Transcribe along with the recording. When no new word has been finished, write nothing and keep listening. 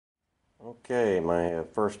Okay, my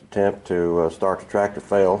first attempt to start the tractor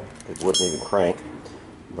failed. It wouldn't even crank,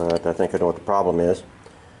 but I think I know what the problem is.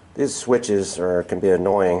 These switches can be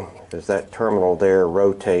annoying because that terminal there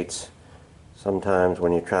rotates sometimes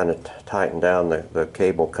when you're trying to tighten down the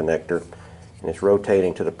cable connector, and it's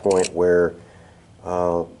rotating to the point where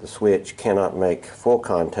the switch cannot make full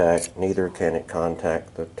contact, neither can it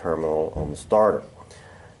contact the terminal on the starter.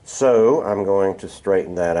 So I'm going to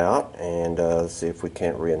straighten that out and see if we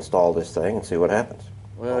can't reinstall this thing and see what happens.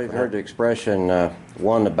 Well, you've heard the expression,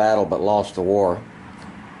 won the battle but lost the war.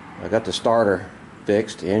 I got the starter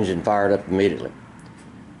fixed, the engine fired up immediately.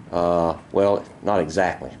 Well, not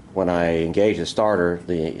exactly. When I engaged the starter,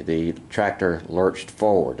 the tractor lurched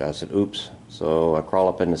forward. I said, oops. So I crawl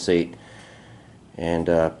up in the seat and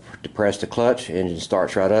depress the clutch. Engine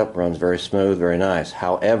starts right up, runs very smooth, very nice.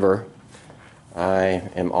 However, I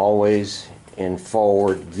am always in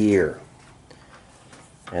forward gear,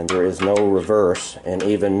 and there is no reverse, and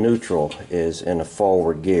even neutral is in a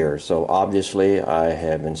forward gear. So obviously I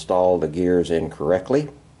have installed the gears incorrectly,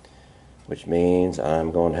 which means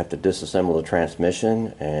I'm going to have to disassemble the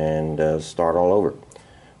transmission and start all over.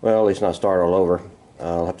 Well, at least not start all over.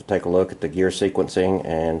 I'll have to take a look at the gear sequencing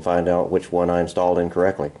and find out which one I installed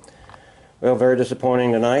incorrectly. Well, very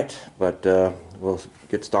disappointing tonight, but we'll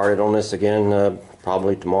get started on this again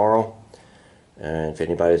probably tomorrow. And if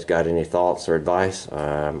anybody's got any thoughts or advice,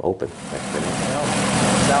 I'm open. Thanks very much. Well,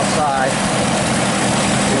 it's outside.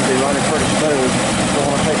 It'll be running pretty smooth. Don't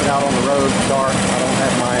want to take it out on the road. It's dark. I don't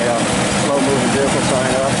have my slow-moving vehicle sign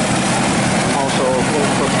up. I'm also a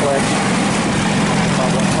little perplexed about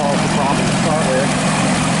what caused the problem to start with.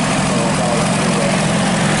 So I'll have to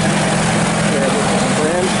share this with some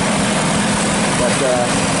friends. But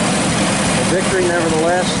a victory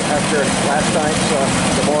nevertheless after last night's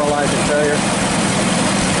demoralizing failure.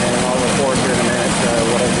 And I'll report here in a minute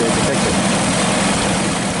what I did to fix it.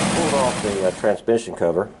 Pulled off the transmission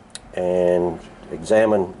cover and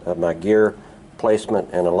examined my gear placement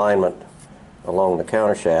and alignment along the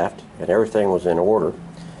countershaft, and everything was in order.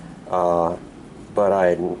 But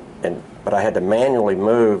I had to manually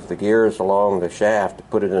move the gears along the shaft to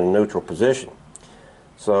put it in a neutral position.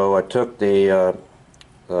 So I took the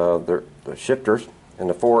shifters and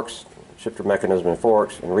the forks, shifter mechanism and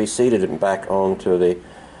forks, and reseated them back into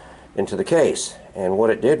the case. And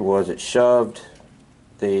what it did was it shoved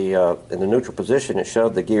in the neutral position, it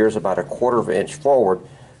shoved the gears about a 1/4 inch forward,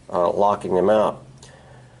 locking them out.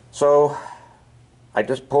 So I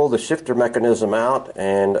just pulled the shifter mechanism out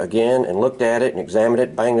and looked at it and examined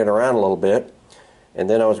it, banged it around a little bit. And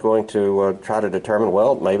then I was going to try to determine,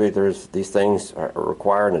 well, maybe these things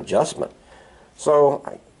require an adjustment. So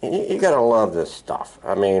you got to love this stuff.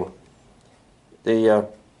 I mean, the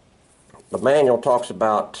manual talks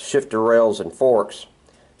about shifter rails and forks.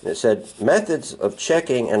 And it said, methods of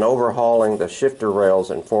checking and overhauling the shifter rails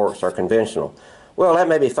and forks are conventional. Well, that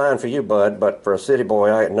may be fine for you, bud, but for a city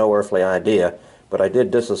boy, I had no earthly idea. But I did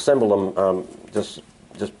disassemble them just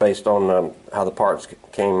based on how the parts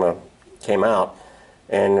came out,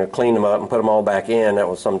 and cleaned them up and put them all back in. That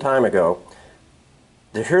was some time ago.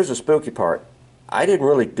 Here's the spooky part. I didn't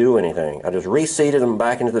really do anything. I just reseated them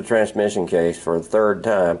back into the transmission case for the 3rd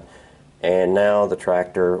time, and now the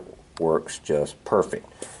tractor works just perfect.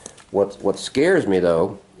 What scares me,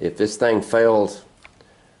 though, if this thing fails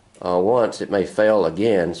once, it may fail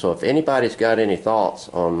again. So if anybody's got any thoughts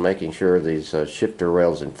on making sure these shifter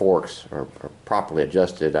rails and forks are properly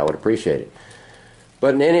adjusted, I would appreciate it.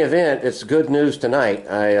 But in any event, it's good news tonight.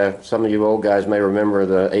 Some of you old guys may remember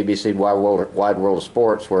the ABC Wide World of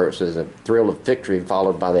Sports, where it says a thrill of victory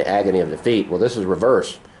followed by the agony of defeat. Well, this is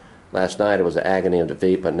reverse. Last night it was the agony of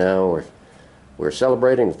defeat, but now we're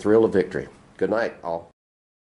celebrating the thrill of victory. Good night, all.